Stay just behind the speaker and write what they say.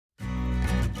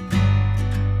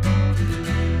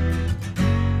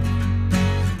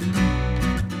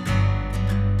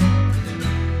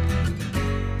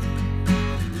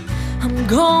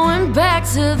Going back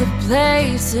to the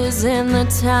places in the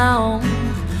town,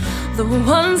 the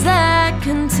ones that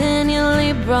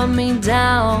continually brought me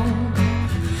down.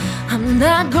 I'm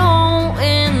not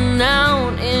going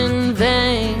out in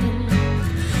vain,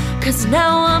 'cause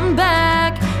now I'm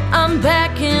back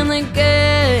in the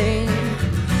game.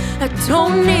 I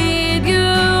don't need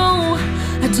you,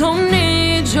 I don't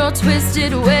need your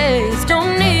twisted ways.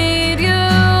 Don't need you,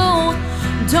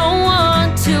 don't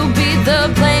want to be the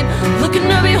blame. Looking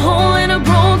to be whole in a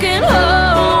broken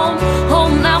home.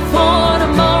 Home now for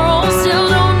tomorrow, still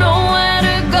don't know where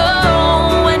to go.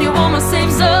 When you're on my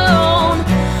safe zone,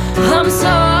 I'm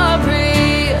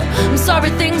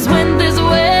sorry things went this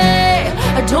way.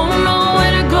 I don't know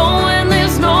where to go and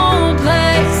there's no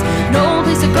place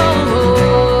to go.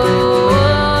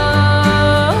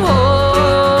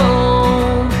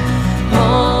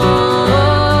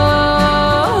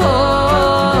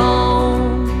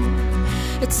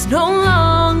 It's no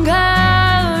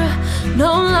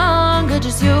longer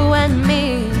just you and me.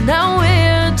 Now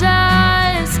we're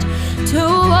just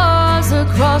two walls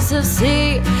across the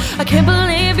sea. I can't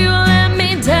believe you let me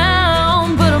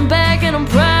down, but I'm back and I'm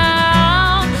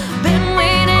proud. Been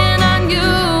waiting on you,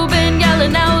 been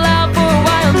yelling out loud for a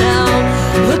while now.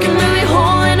 Looking to be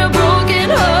whole in a broken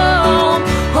home.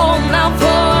 Home now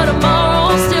for tomorrow,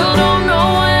 still don't know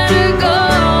where to go.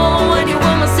 When you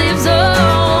were my safe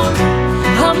zone,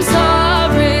 I'm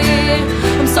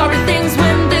sorry things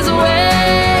went this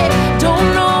way. Don't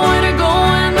know where to go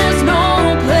and there's no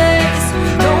place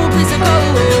to go.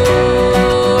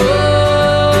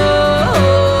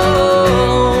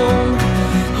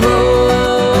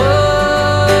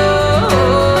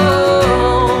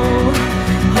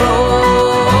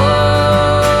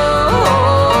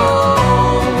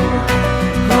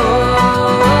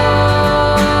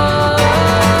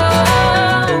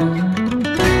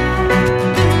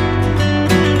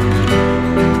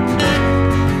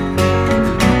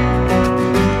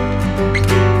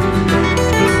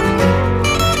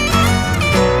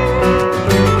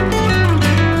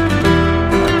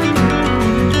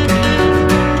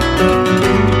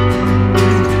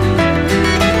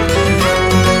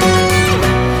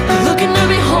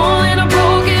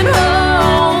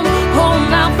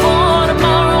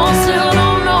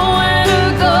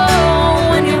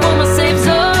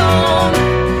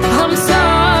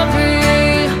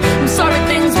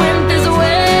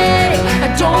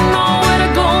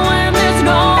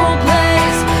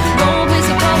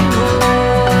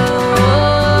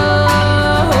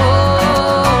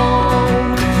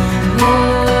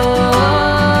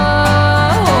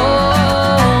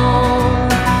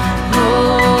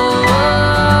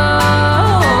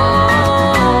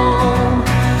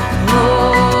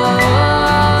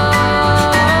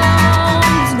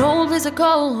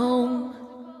 Go home.